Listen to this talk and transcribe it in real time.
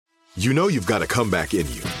You know you've got a comeback in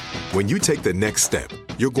you. When you take the next step,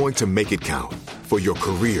 you're going to make it count for your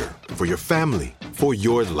career, for your family, for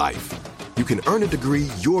your life. You can earn a degree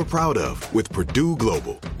you're proud of with Purdue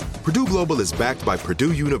Global. Purdue Global is backed by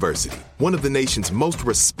Purdue University, one of the nation's most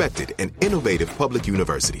respected and innovative public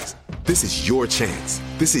universities. This is your chance.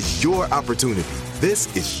 This is your opportunity.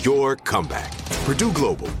 This is your comeback. Purdue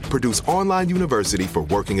Global, Purdue's online university for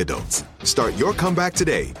working adults. Start your comeback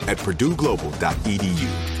today at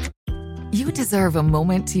purdueglobal.edu. You deserve a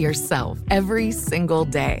moment to yourself every single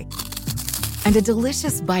day. And a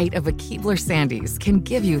delicious bite of a Keebler Sandies can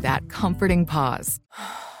give you that comforting pause.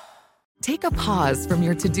 Take a pause from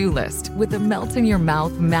your to-do list with the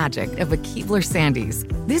melt-in-your-mouth magic of a Keebler Sandies.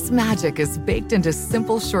 This magic is baked into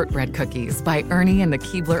simple shortbread cookies by Ernie and the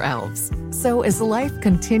Keebler Elves. So as life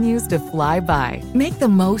continues to fly by, make the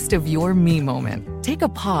most of your me moment. Take a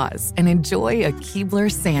pause and enjoy a Keebler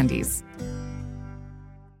Sandies.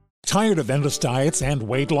 Tired of endless diets and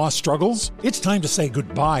weight loss struggles? It's time to say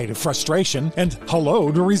goodbye to frustration and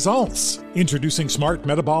hello to results. Introducing Smart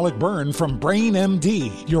Metabolic Burn from Brain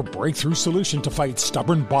MD, your breakthrough solution to fight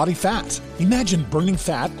stubborn body fat. Imagine burning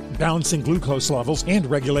fat, balancing glucose levels, and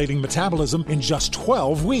regulating metabolism in just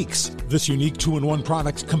 12 weeks. This unique 2-in-1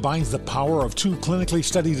 product combines the power of 2 clinically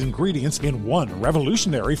studied ingredients in one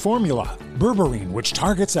revolutionary formula. Berberine, which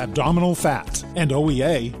targets abdominal fat, and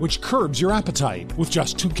OEA, which curbs your appetite. With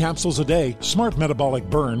just 2 capsules a day, Smart Metabolic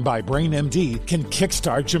Burn by Brain MD can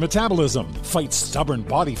kickstart your metabolism, fight stubborn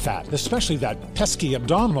body fat, especially that pesky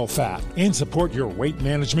abdominal fat, and support your weight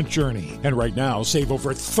management journey. And right now, save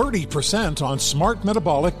over 30% on Smart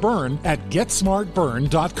Metabolic Burn at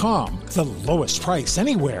GetSmartBurn.com. The lowest price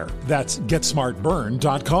anywhere. That's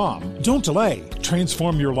GetSmartBurn.com. Don't delay.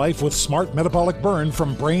 Transform your life with Smart Metabolic Burn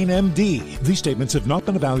from Brain MD. These statements have not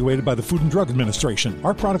been evaluated by the Food and Drug Administration.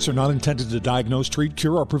 Our products are not intended to diagnose, treat,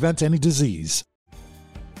 cure, or prevent any disease.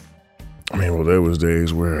 I mean, well, there was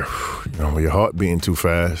days where, your heart beating too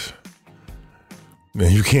fast,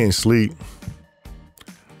 and you can't sleep.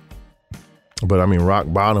 But I mean, rock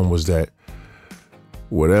bottom was that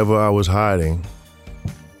whatever I was hiding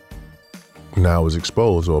now was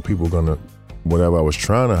exposed, or whatever I was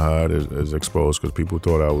trying to hide is exposed because people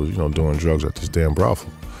thought I was, doing drugs at this damn brothel.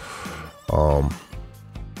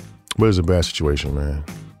 But it's a bad situation, man.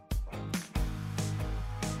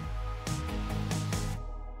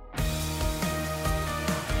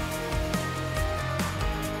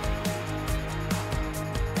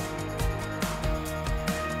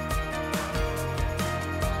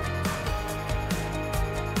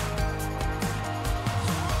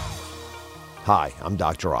 Hi, I'm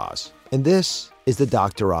Dr. Oz, and this is the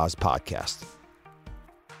Dr. Oz Podcast.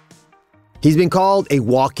 He's been called a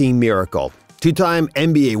walking miracle. 2-time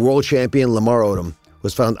NBA world champion Lamar Odom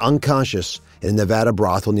was found unconscious in a Nevada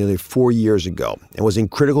brothel nearly 4 years ago and was in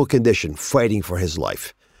critical condition, fighting for his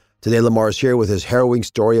life. Today, Lamar is here with his harrowing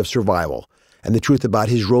story of survival and the truth about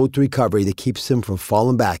his road to recovery that keeps him from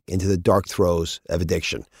falling back into the dark throes of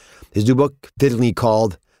addiction. His new book, fittingly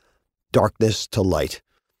called Darkness to Light.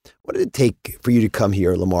 What did it take for you to come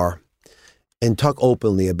here, Lamar, and talk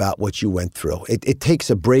openly about what you went through? It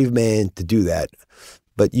takes a brave man to do that,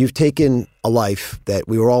 but you've taken a life that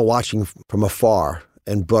we were all watching from afar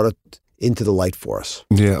and brought it into the light for us.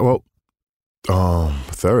 Yeah, well,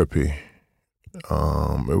 therapy.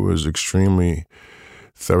 It was extremely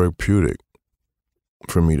therapeutic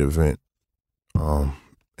for me to vent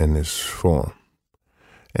in this form.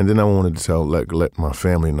 And then I wanted to let my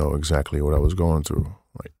family know exactly what I was going through.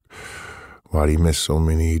 Like, why did he miss so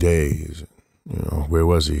many days? Where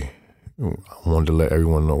was he? I wanted to let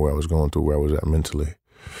everyone know where I was going through, where I was at mentally.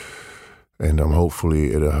 And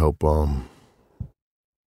hopefully it'll help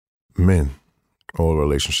mend all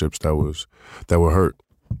relationships that were hurt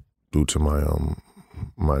due to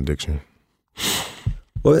my addiction.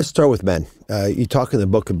 Well, let's start with men. You talk in the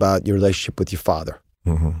book about your relationship with your father.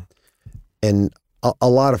 Mm-hmm. And a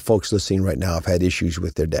lot of folks listening right now have had issues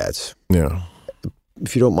with their dads. Yeah.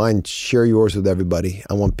 If you don't mind, share yours with everybody.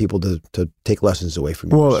 I want people to take lessons away from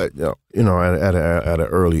yours. Well, at an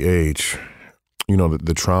early age,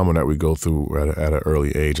 the trauma that we go through at an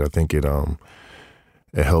early age, I think it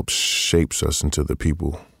helps shapes us into the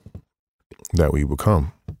people that we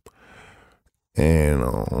become. And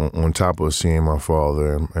on top of seeing my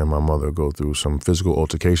father and my mother go through some physical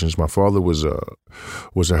altercations, my father was a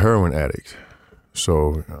heroin addict.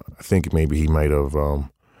 So I think maybe he might have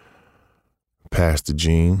passed the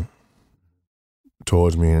gene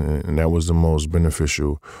towards me, and that was the most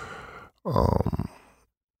beneficial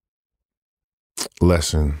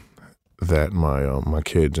lesson that my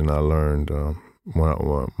kids and I learned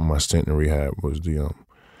when my stint in rehab was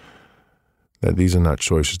that these are not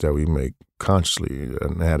choices that we make consciously.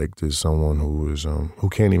 An addict is someone who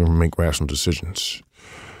can't even make rational decisions.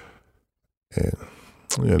 And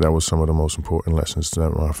yeah, that was some of the most important lessons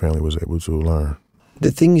that my family was able to learn.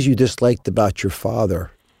 The things you disliked about your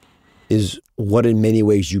father is what in many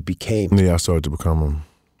ways you became. Yeah, I started to become him.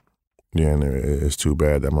 Yeah, and it's too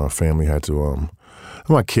bad that my family had to,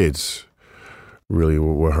 my kids really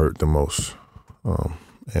were hurt the most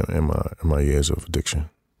in my years of addiction,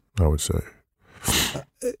 I would say.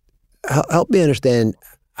 Help me understand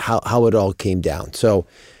how it all came down. So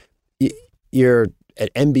you're an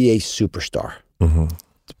NBA superstar,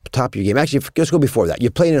 top of your game. Actually, let's go before that.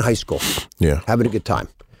 You're playing in high school, having a good time.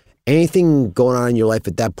 Anything going on in your life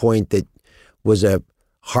at that point that was a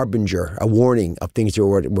harbinger, a warning of things that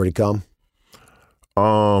were to come?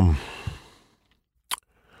 Well,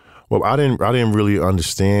 I didn't really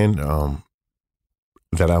understand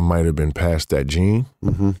that I might have been past that gene.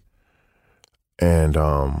 Mm-hmm. And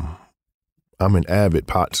I'm an avid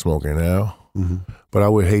pot smoker now, but I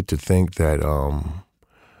would hate to think that,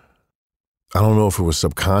 I don't know if it was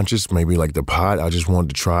subconscious, maybe like the pot, I just wanted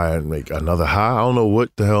to try and make another high. I don't know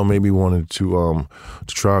what the hell made me wanted to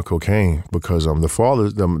try cocaine, because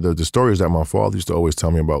the stories that my father used to always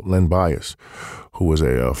tell me about Len Bias, who was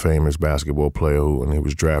a famous basketball player when he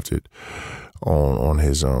was drafted on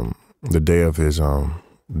his, the day of his,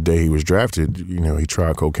 day he was drafted, he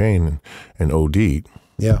tried cocaine and OD'd.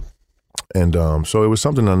 Yeah. And so it was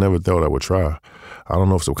something I never thought I would try. I don't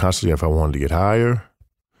know if subconsciously if I wanted to get higher,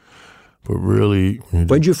 but really. When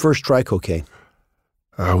did you first try cocaine?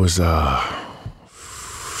 I was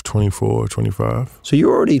 24, 25. So you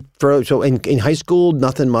were already, so in high school,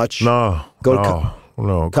 nothing much? No.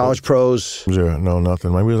 College pros? Yeah, no,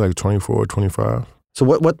 nothing. Maybe it was like 24, 25. So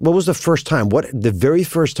what was the first time, the very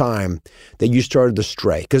first time that you started to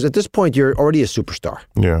stray? Because at this point, you're already a superstar.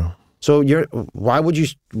 Yeah. So why would you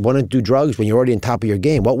want to do drugs when you're already on top of your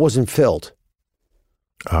game? What wasn't filled?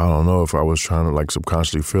 I don't know if I was trying to like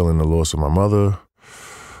subconsciously feel in the loss of my mother,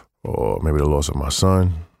 or maybe the loss of my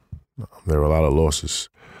son. There were a lot of losses,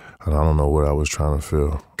 and I don't know what I was trying to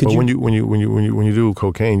feel. When you do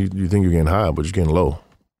cocaine, you think you're getting high, but you're getting low.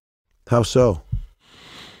 How so?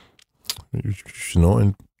 You're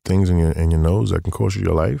snorting things in your nose that can cost you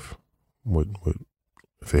your life.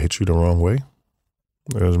 If it hits you the wrong way,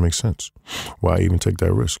 it doesn't make sense. Why even take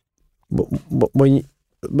that risk?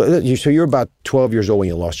 So you're about 12 years old when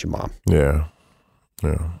you lost your mom. Yeah.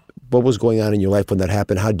 What was going on in your life when that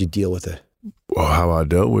happened? How did you deal with it? Well, how I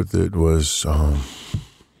dealt with it was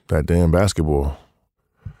that damn basketball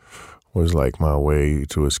was like my way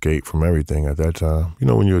to escape from everything at that time.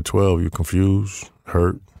 When you're 12, you're confused,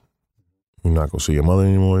 hurt. You're not gonna see your mother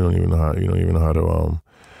anymore. You don't even know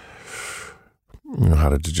how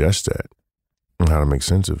to digest that and how to make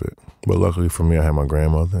sense of it. But luckily for me, I had my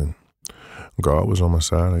grandmother, and God was on my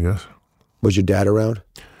side, I guess. Was your dad around?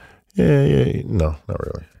 Yeah. No, not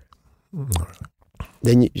really.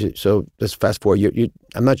 Then, so let's fast forward.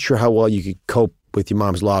 I'm not sure how well you could cope with your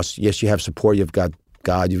mom's loss. Yes, you have support. You've got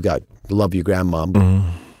God. You've got the love of your grandmom. Mm-hmm.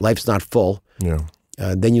 Life's not full. Yeah.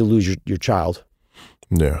 Then you lose your child.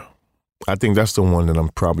 Yeah. I think that's the one that I'm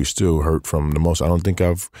probably still hurt from the most. I don't think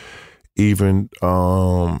I've even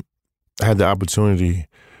had the opportunity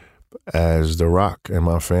as The Rock and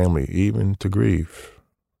my family even to grieve,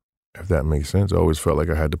 if that makes sense. I always felt like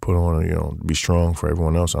I had to put on, be strong for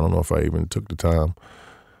everyone else. I don't know if I even took the time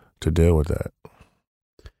to deal with that.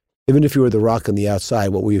 Even if you were The Rock on the outside,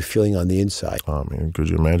 what were you feeling on the inside? I mean, could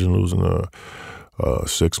you imagine losing a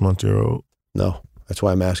 6-month-old? No. That's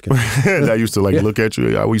why I'm asking. I used to look at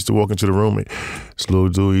you. I used to walk into the room. This little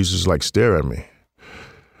dude, he used to just stare at me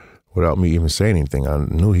without me even saying anything. I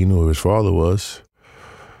knew he knew who his father was.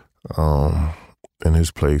 In his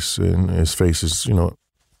place, and his face is,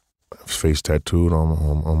 his face tattooed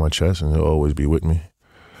on my chest, and he'll always be with me.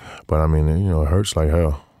 But I mean, it hurts like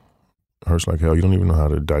hell. It hurts like hell. You don't even know how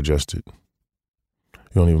to digest it.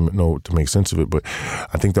 You don't even know to make sense of it. But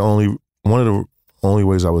I think one of the only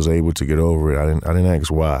ways I was able to get over it, I didn't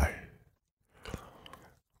ask why.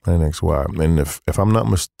 And if I'm not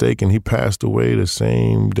mistaken, he passed away the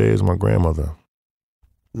same day as my grandmother.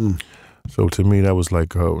 Mm. So to me, that was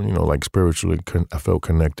like spiritually, I felt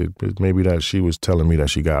connected. Maybe that she was telling me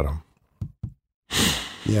that she got him.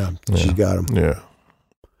 Yeah, she got him. Yeah.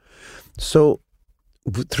 So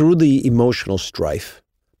through the emotional strife,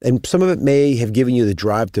 and some of it may have given you the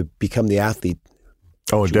drive to become the athlete.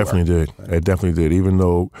 Oh, it definitely did. It definitely did. Even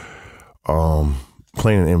though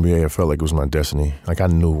playing in the NBA, I felt like it was my destiny. Like I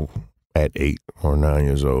knew at 8 or 9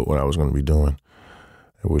 years old what I was going to be doing,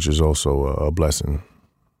 which is also a blessing.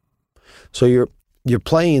 So you're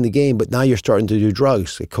playing the game, but now you're starting to do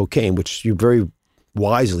drugs, like cocaine, which you very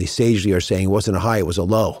wisely, sagely are saying wasn't a high, it was a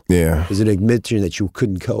low. Yeah. It was an admission that you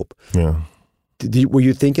couldn't cope. Yeah. Were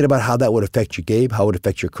you thinking about how that would affect you, Gabe? How it would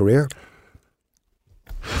affect your career?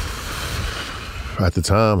 At the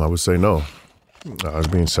time, I would say no. I was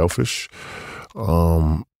being selfish.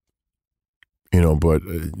 But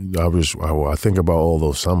I think about all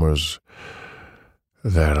those summers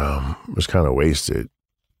that was kind of wasted,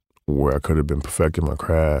 where I could have been perfecting my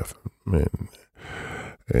craft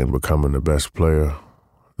and becoming the best player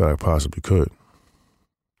that I possibly could.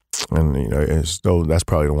 And that's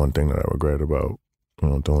probably the one thing that I regret about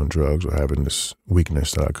doing drugs or having this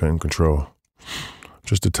weakness that I couldn't control.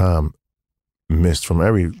 Just the time missed from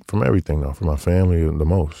everything though, from my family the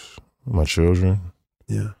most, my children.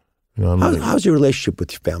 Yeah. How's your relationship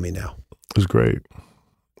with your family now? It's great.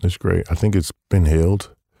 It's great. I think it's been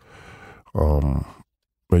healed. But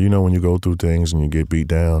when you go through things and you get beat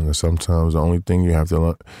down, and sometimes the only thing you have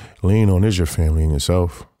to lean on is your family and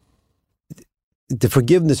yourself. The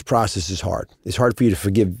forgiveness process is hard. It's hard for you to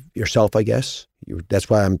forgive yourself, I guess. That's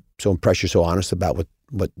why I'm so impressed you're so honest about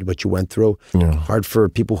what you went through. Yeah. Hard for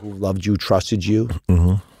people who loved you, trusted you,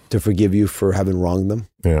 to forgive you for having wronged them.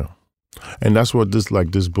 Yeah. And that's what this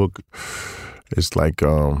book is like.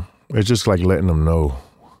 It's just like letting them know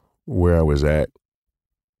where I was at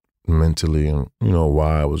mentally and,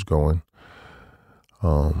 why I was going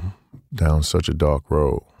down such a dark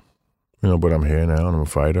road. But I'm here now and I'm a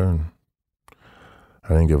fighter and I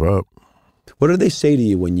didn't give up. What did they say to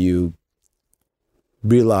you when you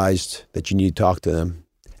realized that you need to talk to them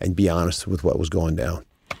and be honest with what was going down?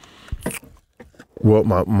 Well,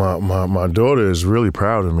 my daughter is really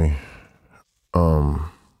proud of me.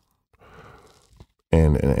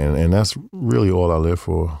 And that's really all I live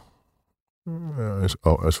for. It's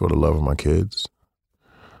for the love of my kids.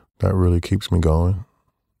 That really keeps me going.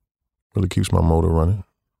 Really keeps my motor running.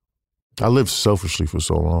 I lived selfishly for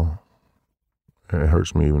so long. It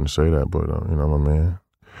hurts me even to say that, but I'm a man.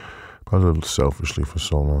 I lived selfishly for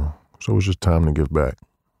so long. So it was just time to give back.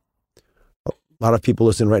 A lot of people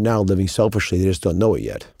listening right now living selfishly, they just don't know it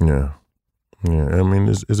yet. Yeah. I mean,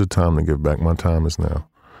 it's a time to give back. My time is now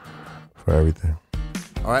for everything.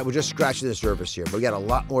 All right, we're just scratching the surface here, but we got a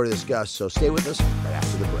lot more to discuss, so stay with us right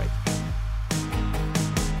after the break.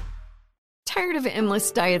 Tired of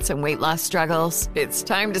endless diets and weight loss struggles? It's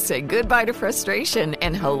time to say goodbye to frustration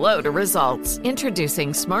and hello to results.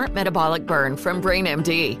 Introducing Smart Metabolic Burn from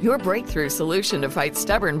BrainMD, your breakthrough solution to fight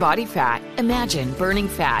stubborn body fat. Imagine burning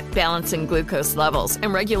fat, balancing glucose levels,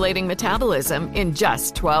 and regulating metabolism in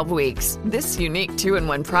just 12 weeks. This unique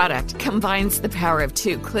 2-in-1 product combines the power of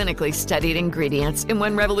 2 clinically studied ingredients in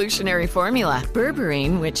one revolutionary formula.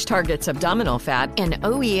 Berberine, which targets abdominal fat, and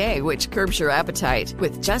OEA, which curbs your appetite.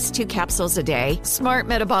 With just 2 capsules a day, Smart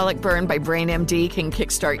Metabolic Burn by BrainMD can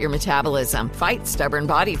kickstart your metabolism, fight stubborn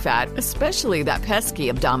body fat, especially that pesky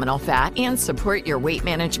abdominal fat, and support your weight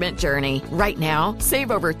management journey. Right now, save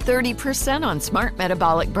over 30% on Smart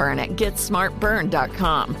Metabolic Burn at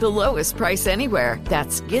GetSmartBurn.com. The lowest price anywhere.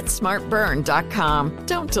 That's GetSmartBurn.com.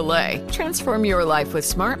 Don't delay. Transform your life with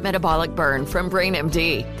Smart Metabolic Burn from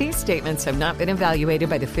BrainMD. These statements have not been evaluated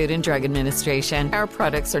by the Food and Drug Administration. Our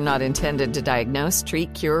products are not intended to diagnose,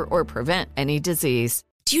 treat, cure, or prevent any disease.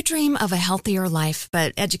 Do you dream of a healthier life,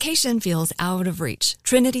 but education feels out of reach?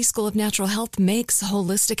 Trinity School of Natural Health makes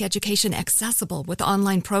holistic education accessible with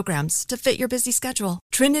online programs to fit your busy schedule.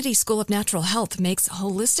 Trinity School of Natural Health makes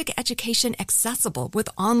holistic education accessible with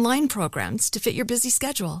online programs to fit your busy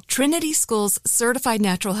schedule. Trinity School's Certified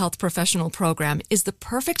Natural Health Professional Program is the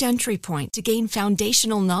perfect entry point to gain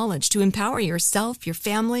foundational knowledge to empower yourself, your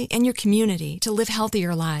family, and your community to live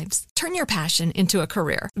healthier lives. Turn your passion into a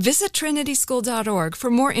career. Visit trinityschool.org for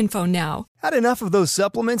more info now. Had enough of those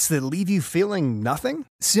supplements that leave you feeling nothing?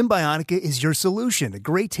 Symbiotica is your solution to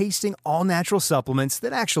great-tasting, all-natural supplements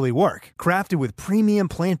that actually work. Crafted with premium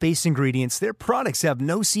plant-based ingredients, their products have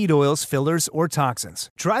no seed oils, fillers, or toxins.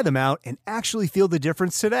 Try them out and actually feel the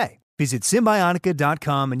difference today. Visit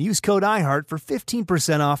Symbiotica.com and use code IHEART for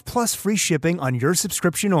 15% off plus free shipping on your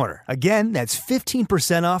subscription order. Again, that's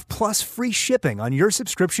 15% off plus free shipping on your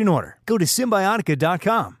subscription order. Go to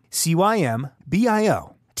Symbiotica.com,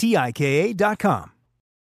 CYMBIOTIKA.com.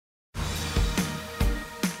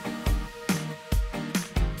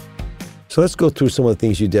 So let's go through some of the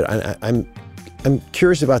things you did. I'm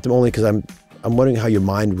curious about them only because I'm wondering how your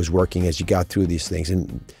mind was working as you got through these things,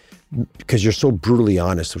 and because you're so brutally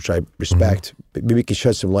honest, which I respect. Maybe we can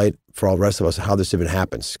shed some light for all the rest of us on how this even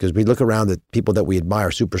happens. Because we look around at people that we admire,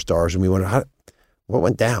 superstars, and we wonder what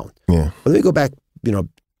went down. Yeah. But let me go back,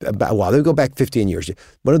 Let me go back 15 years.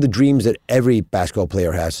 One of the dreams that every basketball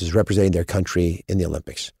player has is representing their country in the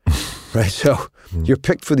Olympics, right? So you're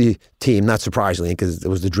picked for the team, not surprisingly, because it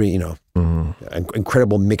was the dream, an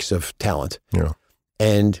incredible mix of talent. Yeah.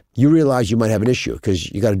 And you realize you might have an issue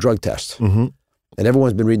because you got a drug test. Mm-hmm. And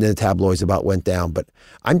everyone's been reading in the tabloids about what went down. But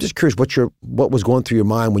I'm just curious what was going through your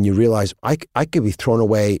mind when you realized I could be throwing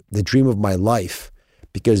away the dream of my life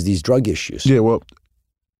because of these drug issues. Yeah, well,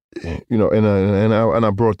 and I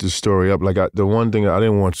brought this story up. Like the one thing I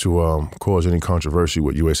didn't want to cause any controversy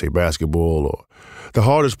with USA Basketball. Or the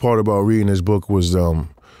hardest part about reading this book was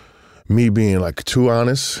me being like too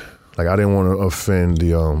honest. Like I didn't want to offend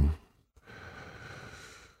the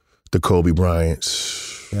Kobe Bryants.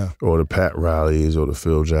 Yeah. Or the Pat Rileys or the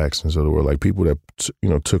Phil Jacksons of the world, like people that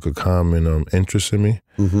took a common interest in me,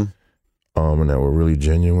 and that were really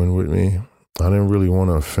genuine with me. I didn't really want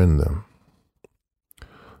to offend them,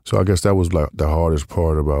 so I guess that was like the hardest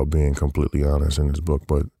part about being completely honest in this book.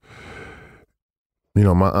 But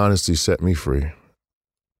my honesty set me free,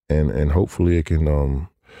 and hopefully it can,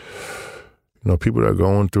 people that are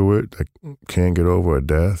going through it that can't get over a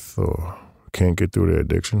death or can't get through their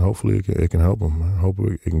addiction, hopefully it can help them.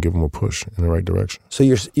 Hopefully it can give them a push in the right direction. So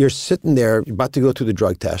you're sitting there, about to go through the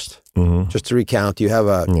drug test. Mm-hmm. Just to recount, you have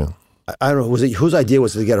I don't know, whose idea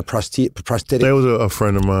was it to get a prosthetic? That was a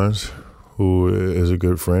friend of mine who is a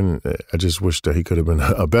good friend. I just wish that he could have been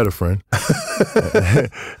a better friend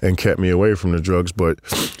and kept me away from the drugs. But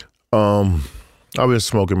I've been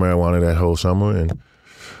smoking marijuana that whole summer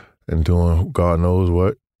and doing God knows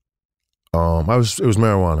what. It was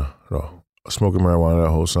marijuana though. Smoking marijuana that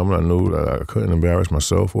whole summer. I knew that I couldn't embarrass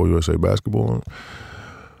myself or USA Basketball. And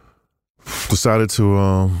decided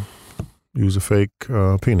to use a fake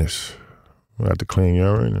penis. I had to clean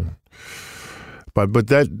urine. But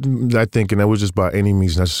that thinking that was just by any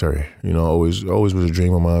means necessary. Always was a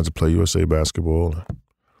dream of mine to play USA Basketball.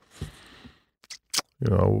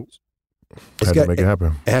 Had to make it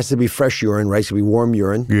happen. It has to be fresh urine, right? It has to be warm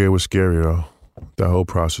urine. Yeah, it was scary though. That whole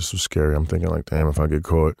process was scary. I'm thinking like, damn, if I get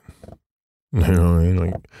caught, you know what I mean?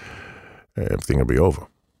 Like, everything will be over.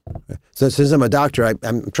 So since I'm a doctor,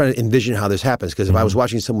 I'm trying to envision how this happens, because if I was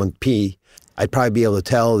watching someone pee, I'd probably be able to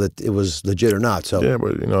tell that it was legit or not. So yeah,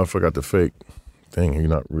 but if I got the fake thing, you're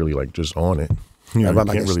not really like just on it. I'm not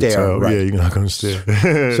going to stare. Right. Yeah, you're not going to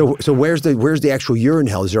stare. So where's the actual urine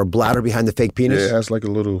held? Is there a bladder behind the fake penis? Yeah, it has like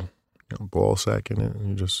a little ball sack in it, and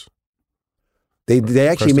you just they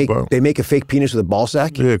actually make a fake penis with a ball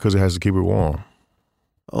sack. Yeah, because it has to keep it warm.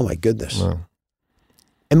 Oh my goodness! No.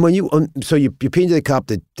 And when you pee into the cup,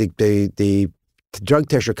 the drug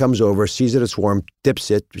tester comes over, sees that it's warm, dips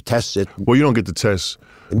it, tests it. Well, you don't get the test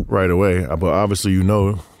right away, but obviously you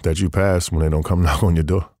know that you passed when they don't come knock on your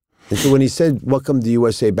door. And so when he said, "Welcome to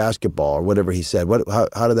USA Basketball," or whatever he said,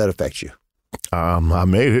 how did that affect you? I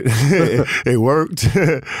made it. It worked,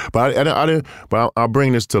 but I didn't. But I'll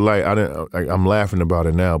bring this to light. I'm laughing about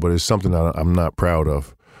it now, but it's something that I'm not proud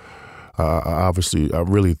of. I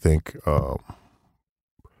really think I'm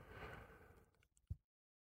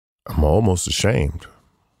almost ashamed.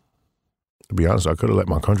 To be honest, I could have let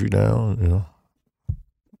my country down.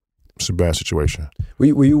 It's a bad situation.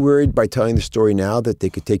 Were you worried by telling the story now that they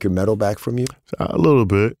could take your medal back from you? A little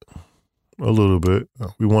bit.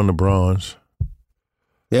 We won the bronze.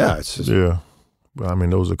 Yeah. Yeah. But I mean,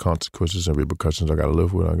 those are consequences and repercussions I got to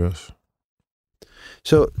live with, I guess.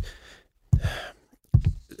 So,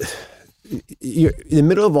 you're in the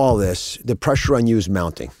middle of all this. The pressure on you is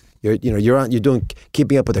mounting. You're doing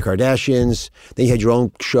Keeping Up with the Kardashians. Then you had your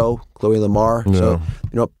own show, Chloe Lamar. Yeah.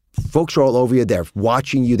 So, folks are all over you. They're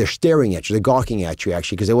watching you. They're staring at you. They're gawking at you,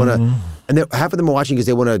 actually, because they want to. And half of them are watching because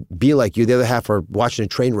they want to be like you. The other half are watching a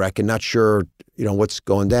train wreck and not sure, what's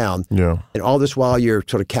going down. Yeah. And all this while you're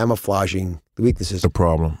sort of camouflaging the weaknesses. The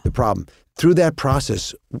problem. Through that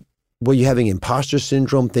process, were you having imposter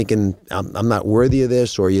syndrome, thinking, I'm not worthy of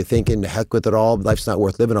this? Or are you thinking, heck with it all, life's not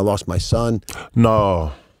worth living, I lost my son?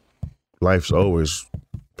 No. Life's always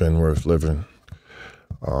been worth living.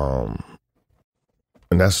 And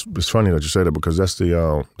it's funny that you say that, because that's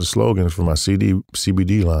the slogan for my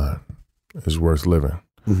CBD line is worth living.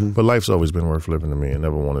 Mm-hmm. But life's always been worth living to me. I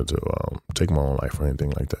never wanted to take my own life or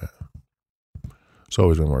anything like that. It's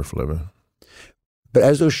always been worth living. But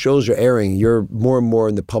as those shows are airing, you're more and more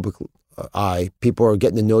in the public eye. People are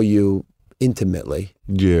getting to know you intimately.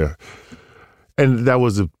 Yeah. And that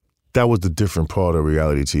was the different part of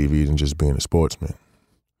reality TV than just being a sportsman.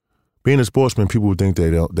 Being a sportsman, people would think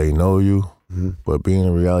they know you. Mm-hmm. But being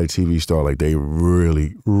a reality TV star, like, they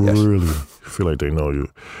really, really feel like they know you.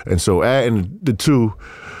 And so adding the two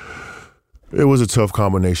It was a tough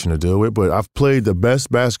combination to deal with, but I've played the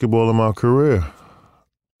best basketball in my career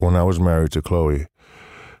when I was married to Chloe.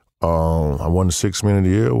 I won the 6th Man of the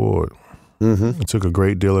Year award. It took a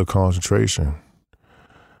great deal of concentration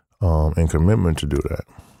and commitment to do that.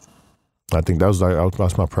 I think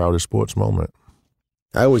that's my proudest sports moment.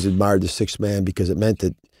 I always admired the 6th man because it meant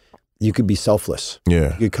that you could be selfless.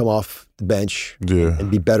 Yeah. You could come off the bench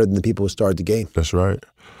and be better than the people who started the game. That's right.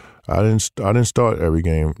 I didn't start every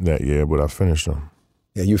game that year, but I finished them.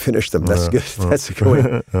 Yeah, you finished them. That's good. That's a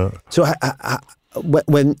good way. So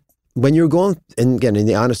when you're going, and again, in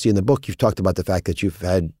the honesty in the book, you've talked about the fact that you've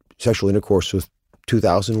had sexual intercourse with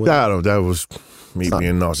 2,000 women. That was me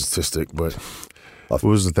being narcissistic, but it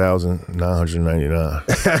was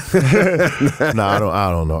 1,999. No,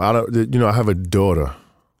 I don't know. I have a daughter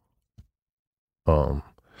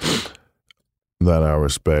that I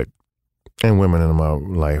respect, and women in my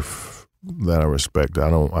life that I respect. I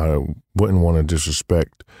wouldn't want to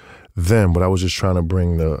disrespect them, but I was just trying to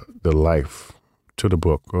bring the life to the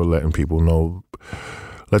book, or letting people know,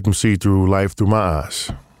 let them see through life through my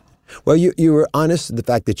eyes. Well, you were honest in the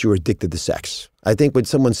fact that you were addicted to sex. I think when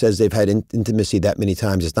someone says they've had intimacy that many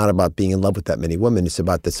times, it's not about being in love with that many women. It's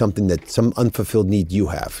about some unfulfilled need you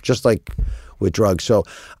have, just like with drugs. So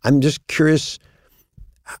I'm just curious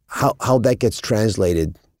how that gets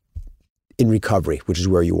translated in recovery, which is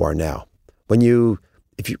where you are now.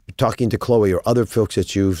 If you're talking to Chloe or other folks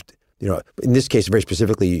that you've, in this case, very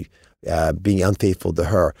specifically, being unfaithful to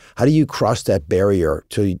her, how do you cross that barrier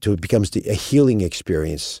to it becomes a healing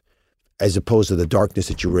experience as opposed to the darkness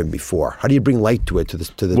that you were in before? How do you bring light to it, to the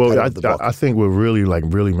title of the book? I think what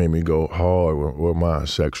really made me go hard with my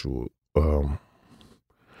sexual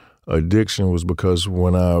addiction was because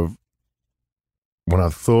when I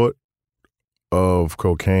thought of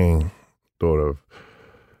cocaine, thought of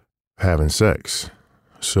having sex.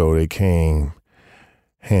 So they came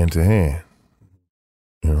hand to hand,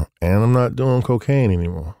 and I'm not doing cocaine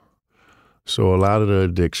anymore. So a lot of the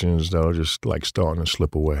addictions that are just like starting to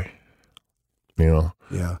slip away, Yeah,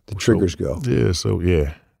 the triggers go. Yeah, so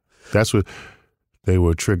that's what they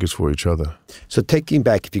were triggers for each other. So taking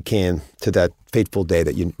back, if you can, to that fateful day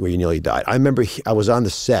where you nearly died. I remember I was on the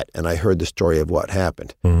set and I heard the story of what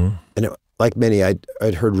happened. Mm-hmm. And like many,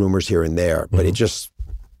 I'd heard rumors here and there, but it just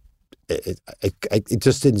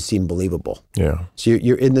didn't seem believable. Yeah. So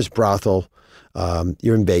you're in this brothel,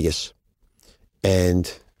 you're in Vegas,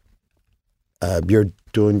 and you're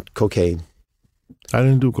doing cocaine. I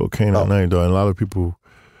didn't do cocaine at night, though. And a lot of people,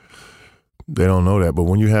 they don't know that. But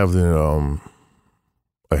when you have a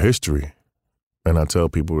history, and I tell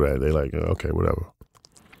people that, they're like, okay, whatever.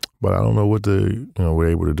 But I don't know what they were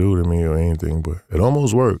able to do to me or anything, but it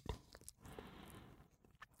almost worked.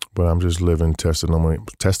 But I'm just living testimony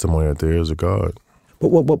that there is a God. But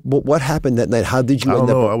what happened that night? How did you end up?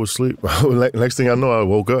 I don't know. I was asleep. Next thing I know, I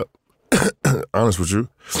woke up. Honest with you.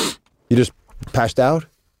 You just passed out?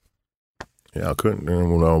 Yeah, I couldn't.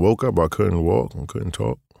 And when I woke up, I couldn't walk and couldn't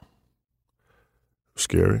talk.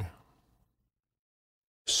 Scary.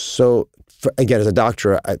 So, again, as a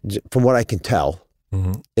doctor, from what I can tell,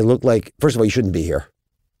 it looked like, first of all, you shouldn't be here,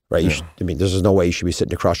 right? Yeah. There's no way you should be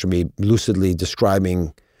sitting across from me lucidly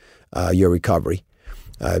describing your recovery.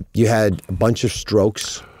 You had a bunch of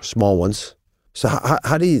strokes, small ones. So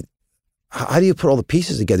how do you put all the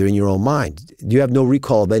pieces together in your own mind? Do you have no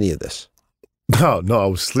recall of any of this? No, I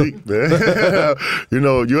was asleep, man.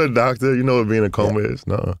 You're a doctor. You know what being in a coma is.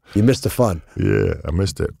 No, you missed the fun. Yeah, I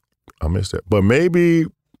missed it. But maybe,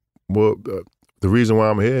 the reason why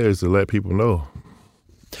I'm here is to let people know.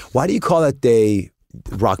 Why do you call that day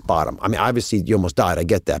rock bottom? I mean, obviously you almost died. I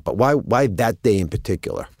get that, but why that day in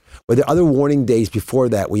particular? Were there other warning days before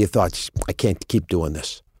that where you thought, I can't keep doing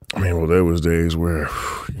this? I mean, there was days where,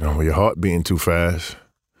 when your heart beating too fast,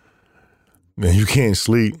 man, you can't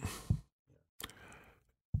sleep.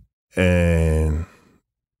 And,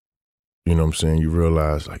 you know what I'm saying, you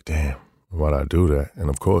realize, like, damn, why'd I do that? And,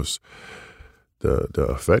 of course, the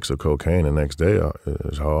effects of cocaine the next day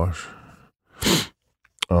is harsh.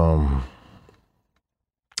 But,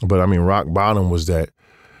 I mean, rock bottom was that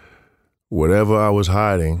whatever I was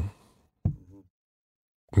hiding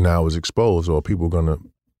now was exposed, or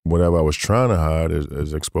whatever I was trying to hide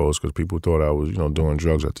is exposed because people thought I was, doing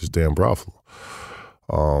drugs at this damn brothel.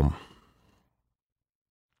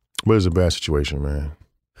 But it's a bad situation, man.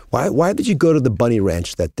 Why did you go to the Bunny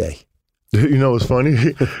Ranch that day? It's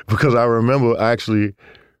funny because I remember actually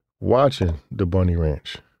watching the Bunny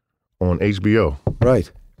Ranch on HBO.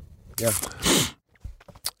 Right. Yeah.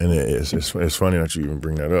 And it's funny that you even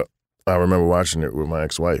bring that up. I remember watching it with my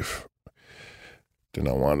ex-wife. Then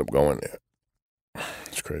I wound up going there.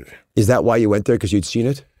 It's crazy. Is that why you went there? Because you'd seen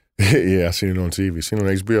it? Yeah, I seen it on TV. Seen it on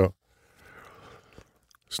HBO.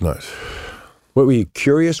 It's nuts. What were you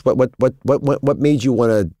curious? What made you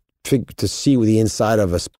want to see the inside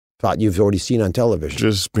of a spot you've already seen on television?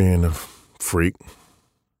 Just being a freak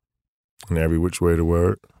in every which way of the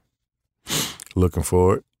word. Looking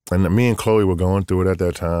for it. And me and Chloe were going through it at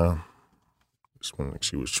that time. It's when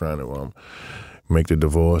she was trying to make the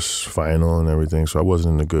divorce final and everything. So I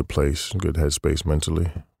wasn't in a good place, good headspace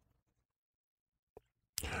mentally.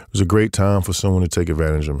 It was a great time for someone to take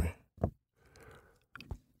advantage of me.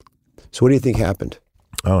 So what do you think happened?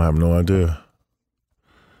 I have no idea.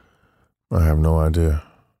 I have no idea.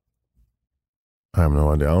 I don't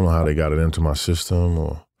know how they got it into my system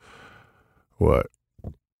or what.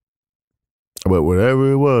 But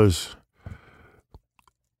whatever it was,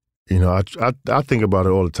 I think about it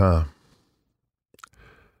all the time.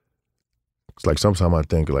 It's like sometimes I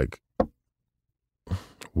think like,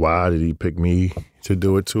 why did he pick me to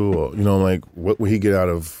do it too? Or, like, what would he get out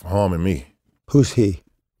of harming me? Who's he?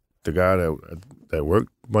 The guy that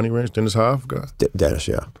worked Bunny Ranch, Dennis Hoff guy? Dennis,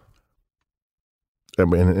 yeah.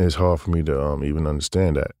 And it's hard for me to even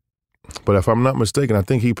understand that. But if I'm not mistaken, I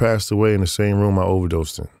think he passed away in the same room I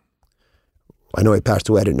overdosed in. I know he passed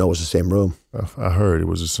away. I didn't know it was the same room. I heard it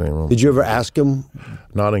was the same room. Did you ever ask him?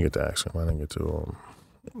 No, I didn't get to ask him. I didn't get to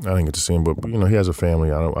see him. But, he has a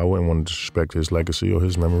family. I wouldn't want to disrespect his legacy or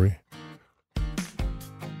his memory.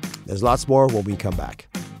 There's lots more when we come back.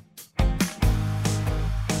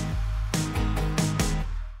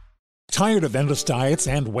 Tired of endless diets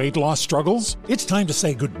and weight loss struggles? It's time to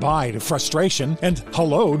say goodbye to frustration and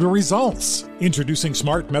hello to results. Introducing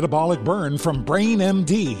Smart Metabolic Burn from Brain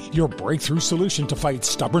MD, your breakthrough solution to fight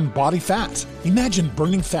stubborn body fat. Imagine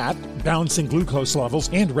burning fat, balancing glucose levels,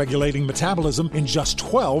 and regulating metabolism in just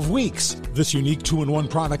 12 weeks. This unique 2-in-1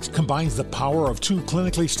 product combines the power of 2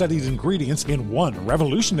 clinically studied ingredients in one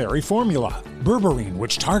revolutionary formula. Berberine,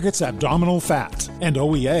 which targets abdominal fat, and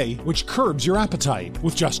OEA, which curbs your appetite.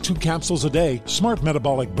 With just 2 capsules a day, Smart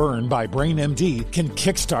Metabolic Burn by Brain MD can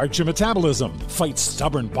kickstart your metabolism, fight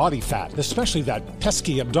stubborn body fat, especially that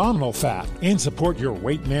pesky abdominal fat, and support your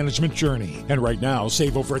weight management journey. And right now,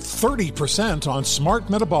 save over 30% on Smart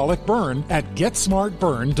Metabolic Burn at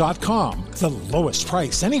GetSmartBurn.com. The lowest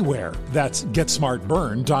price anywhere. That's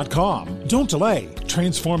GetSmartBurn.com. Don't delay.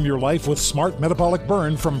 Transform your life with Smart Metabolic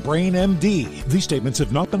Burn from Brain MD. These statements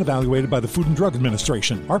have not been evaluated by the Food and Drug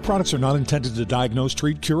Administration. Our products are not intended to diagnose,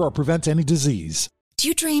 treat, cure, or prevent any disease. Do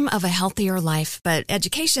you dream of a healthier life, but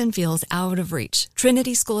education feels out of reach?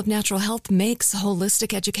 Trinity School of Natural Health makes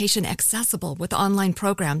holistic education accessible with online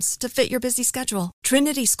programs to fit your busy schedule.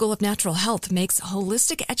 Trinity School of Natural Health makes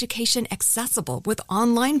holistic education accessible with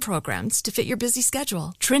online programs to fit your busy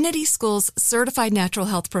schedule. Trinity School's Certified Natural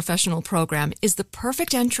Health Professional Program is the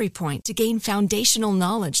perfect entry point to gain foundational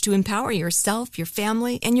knowledge to empower yourself, your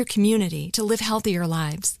family, and your community to live healthier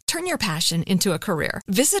lives. Turn your passion into a career.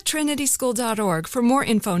 Visit trinityschool.org for more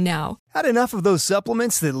info now. Had enough of those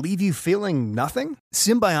supplements that leave you feeling nothing?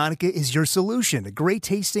 Symbiotica is your solution to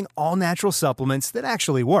great-tasting, all-natural supplements that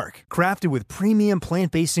actually work. Crafted with premium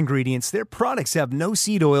plant-based ingredients, their products have no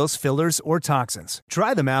seed oils, fillers, or toxins.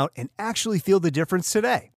 Try them out and actually feel the difference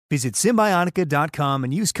today. Visit Symbiotica.com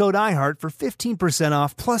and use code IHEART for 15%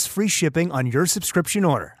 off plus free shipping on your subscription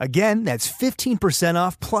order. Again, that's 15%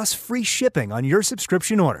 off plus free shipping on your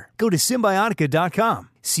subscription order. Go to Symbiotica.com,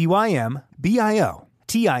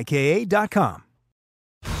 CYMBIOTIKA.com.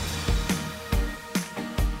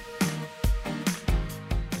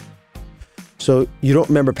 So you don't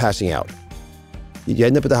remember passing out. You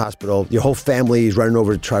end up at the hospital. Your whole family is running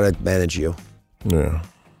over to try to manage you. Yeah.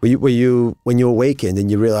 Were you when you awakened and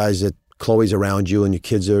you realized that Chloe's around you and your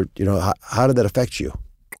kids are, how did that affect you?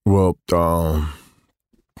 Well, I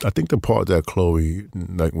think the part that Chloe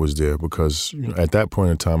was there because at that point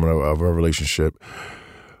in time of our relationship,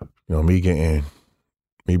 me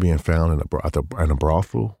being found in a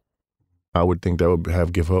brothel, I would think that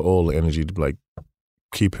would give her all the energy to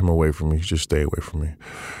keep him away from me, just stay away from me.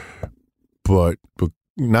 But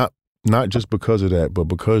not just because of that, but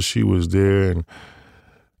because she was there and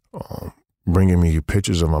bringing me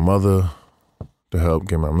pictures of my mother to help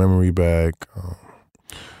get my memory back,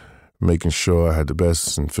 making sure I had the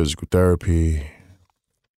best in physical therapy,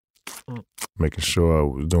 making sure I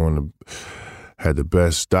was had the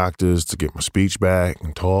best doctors to get my speech back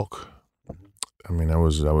and talk. I mean, that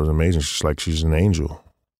was amazing. She's an angel.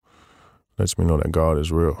 Lets me know that God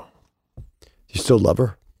is real. You still love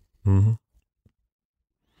her? Mm-hmm.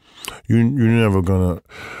 You're never gonna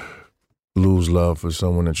lose love for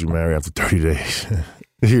someone that you marry after 30 days.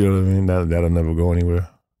 You know what I mean? That'll never go anywhere.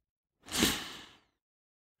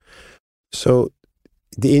 So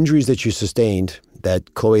the injuries that you sustained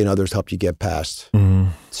that Chloe and others helped you get past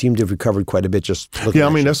seem to have recovered quite a bit just looking Yeah, I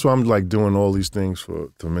at mean, you. that's why I'm like doing all these things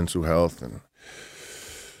for mental health and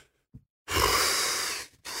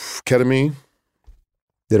ketamine.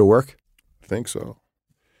 Did it work? I think so.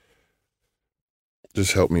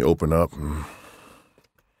 Just helped me open up.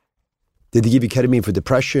 Did they give you ketamine for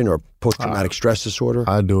depression or post-traumatic stress disorder?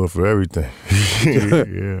 I do it for everything.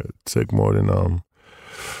 Yeah, take more than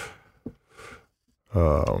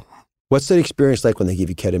What's that experience like when they give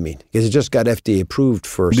you ketamine? Because it just got FDA approved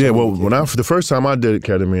for. Yeah, well, the first time I did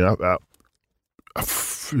ketamine,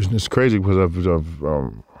 it's crazy because I've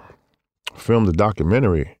filmed a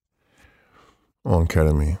documentary on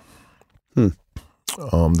ketamine.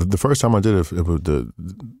 The first time I did it,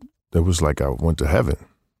 it was like I went to heaven.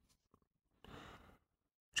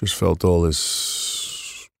 Just felt all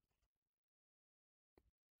this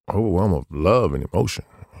overwhelm of love and emotion.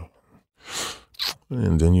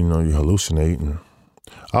 And then, you hallucinate. And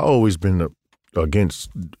I've always been against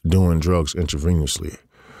doing drugs intravenously,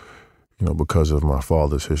 because of my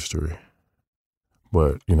father's history.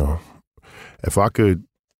 But, if I could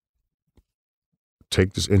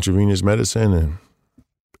take this intravenous medicine and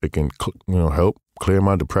it can, help clear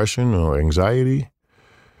my depression or anxiety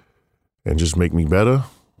and just make me better,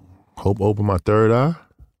 open my third eye,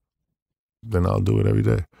 then I'll do it every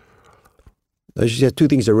day. You have two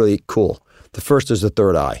things that are really cool. The first is the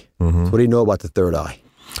third eye. Mm-hmm. So what do you know about the third eye?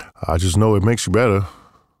 I just know it makes you better.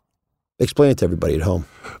 Explain it to everybody at home.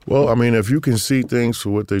 Well, I mean, if you can see things for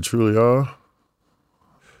what they truly are,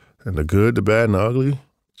 and the good, the bad, and the ugly,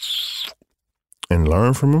 and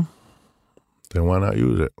learn from them, then why not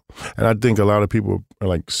use it? And I think a lot of people are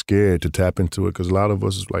like scared to tap into it because a lot of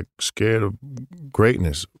us is like scared of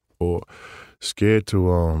greatness or scared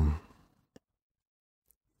to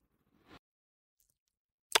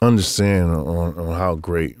understand on how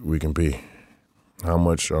great we can be, how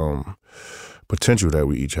much potential that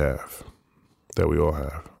we each have, that we all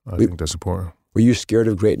have. I think that's important. Were you scared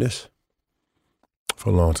of greatness? For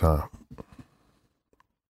a long time.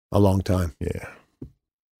 A long time. Yeah.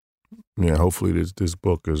 Yeah, hopefully this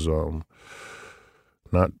book is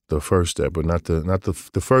not the first step, but not the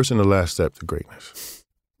first and the last step to greatness.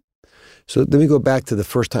 So let me go back to the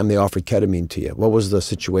first time they offered ketamine to you. What was the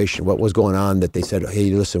situation? What was going on that they said,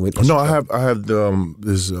 "Hey, listen"? No, I have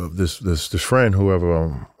this friend who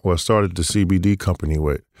I started the CBD company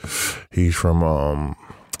with. He's from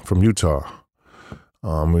Utah. He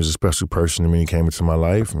was a special person to me. He came into my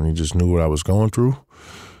life and he just knew what I was going through.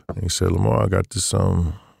 And he said, "Lamar, I got this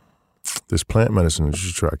plant medicine that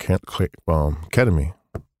you should try. Ketamine."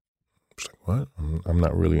 I was like, "What? I'm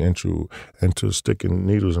not really into sticking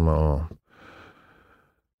needles in my arm."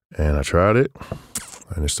 And I tried it,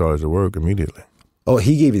 and it started to work immediately. Oh,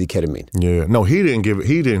 he gave you the ketamine? Yeah. No, he didn't give it.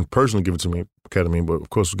 He didn't personally give it to me, ketamine, but of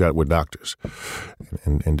course we got it with doctors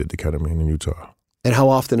and did the ketamine in Utah. And how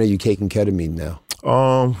often are you taking ketamine now?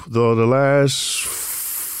 The last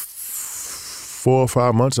 4 or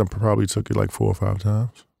 5 months, I probably took it like 4 or 5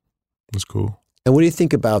 times. It's cool. And what do you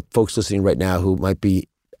think about folks listening right now who might be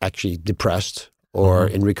actually depressed or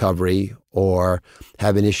in recovery or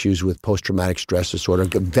having issues with post-traumatic stress disorder,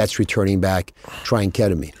 vets returning back, trying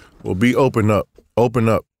ketamine? Well, open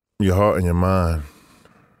up your heart and your mind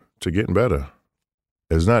to getting better.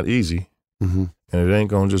 It's not easy, and it ain't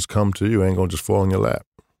going to just come to you. It ain't going to just fall in your lap.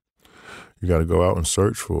 You got to go out and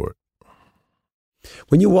search for it.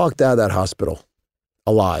 When you walked out of that hospital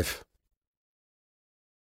alive,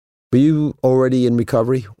 were you already in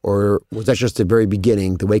recovery, or was that just the very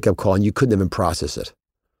beginning, the wake-up call, and you couldn't even process it?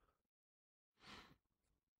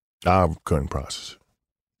 I couldn't process it.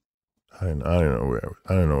 I didn't know where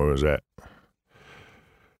it was at.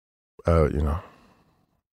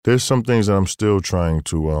 There's some things that I'm still trying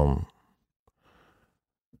to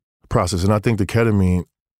process, and I think the ketamine,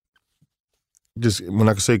 just when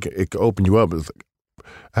I can say it can open you up, it's like,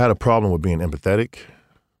 I had a problem with being empathetic.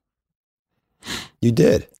 You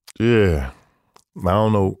did? Yeah. I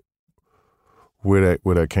don't know where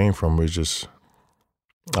that came from. It's just,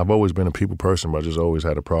 I've always been a people person, but I just always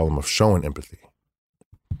had a problem of showing empathy.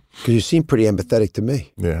 Because you seem pretty empathetic to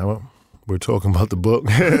me. Yeah, well, we're talking about the book.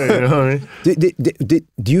 You know what I mean?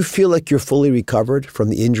 Do you feel like you're fully recovered from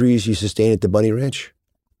the injuries you sustained at the Bunny Ranch?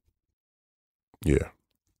 Yeah.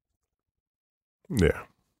 Yeah.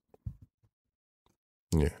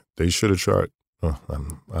 Yeah. They should have tried.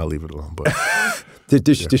 I'll leave it alone. But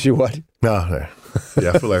Did you what? No.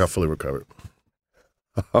 Yeah, I feel like I fully recovered.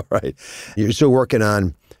 All right. You're still working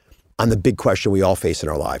on the big question we all face in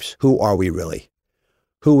our lives. Who are we really?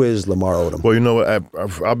 Who is Lamar Odom? Well, you know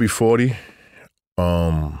what? I'll be 40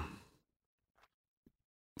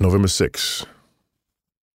 November 6th.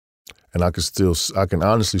 And I can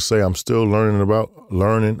honestly say I'm still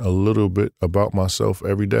learning a little bit about myself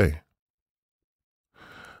every day.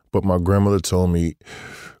 But my grandmother told me,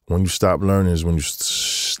 when you stop learning is when you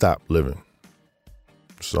stop living.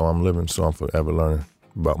 So I'm living, so I'm forever learning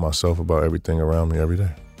about myself, about everything around me every day.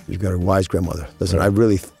 You've got a wise grandmother. Listen, I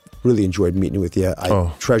really enjoyed meeting with you.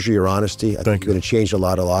 I treasure your honesty. I think you're going to change a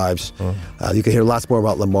lot of lives. You can hear lots more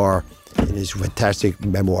about Lamar in his fantastic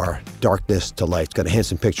memoir, Darkness to Light. It's got a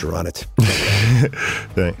handsome picture on it.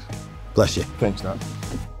 Thanks. Bless you. Thanks, Doc.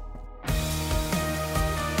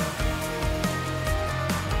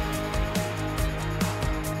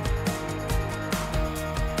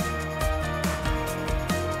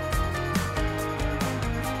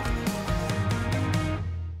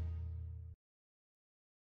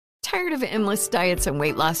 Tired of endless diets and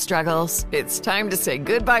weight loss struggles? It's time to say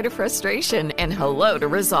goodbye to frustration and hello to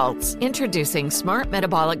results. Introducing Smart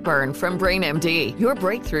Metabolic Burn from BrainMD, your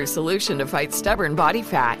breakthrough solution to fight stubborn body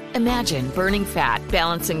fat. Imagine burning fat,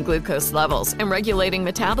 balancing glucose levels, and regulating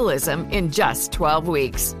metabolism in just 12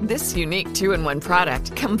 weeks. This unique 2-in-1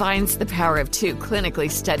 product combines the power of 2 clinically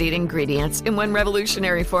studied ingredients in one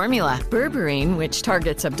revolutionary formula. Berberine, which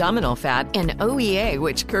targets abdominal fat, and OEA,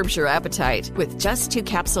 which curbs your appetite. With just 2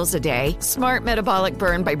 capsules a day, Smart Metabolic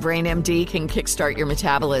Burn by BrainMD can kickstart your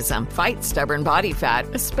metabolism, fight stubborn body fat,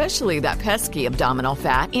 especially that pesky abdominal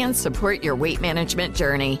fat, and support your weight management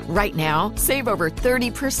journey. Right now, save over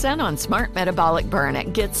 30% on Smart Metabolic Burn at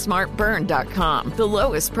GetSmartBurn.com. The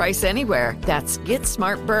lowest price anywhere. That's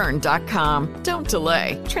GetSmartBurn.com. Don't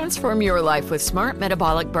delay. Transform your life with Smart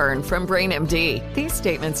Metabolic Burn from BrainMD. These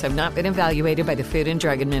statements have not been evaluated by the Food and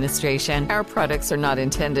Drug Administration. Our products are not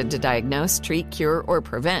intended to diagnose, treat, cure, or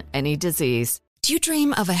prevent any disease. Do you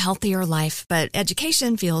dream of a healthier life, but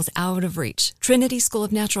education feels out of reach? Trinity School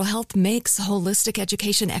of Natural Health makes holistic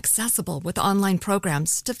education accessible with online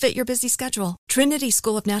programs to fit your busy schedule. Trinity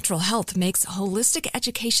School of Natural Health makes holistic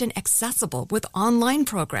education accessible with online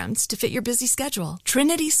programs to fit your busy schedule.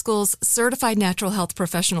 Trinity School's Certified Natural Health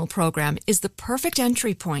Professional Program is the perfect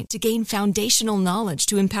entry point to gain foundational knowledge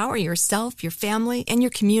to empower yourself, your family, and your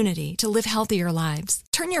community to live healthier lives.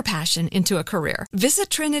 Turn your passion into a career. Visit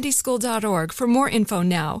trinityschool.org for more info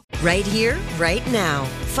now. Right here, right now.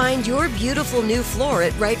 Find your beautiful new floor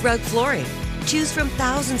at Right Rug Flooring. Choose from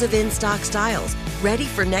thousands of in-stock styles, ready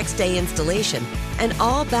for next day installation, and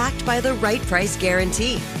all backed by the right price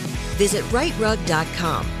guarantee. Visit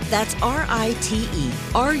rightrug.com. That's RITERUG.com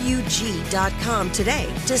today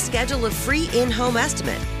to schedule a free in-home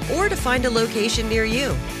estimate or to find a location near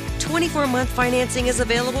you. 24-month financing is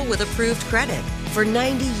available with approved credit. For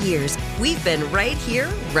 90 years, we've been right here,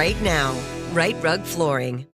 right now. Right Rug Flooring.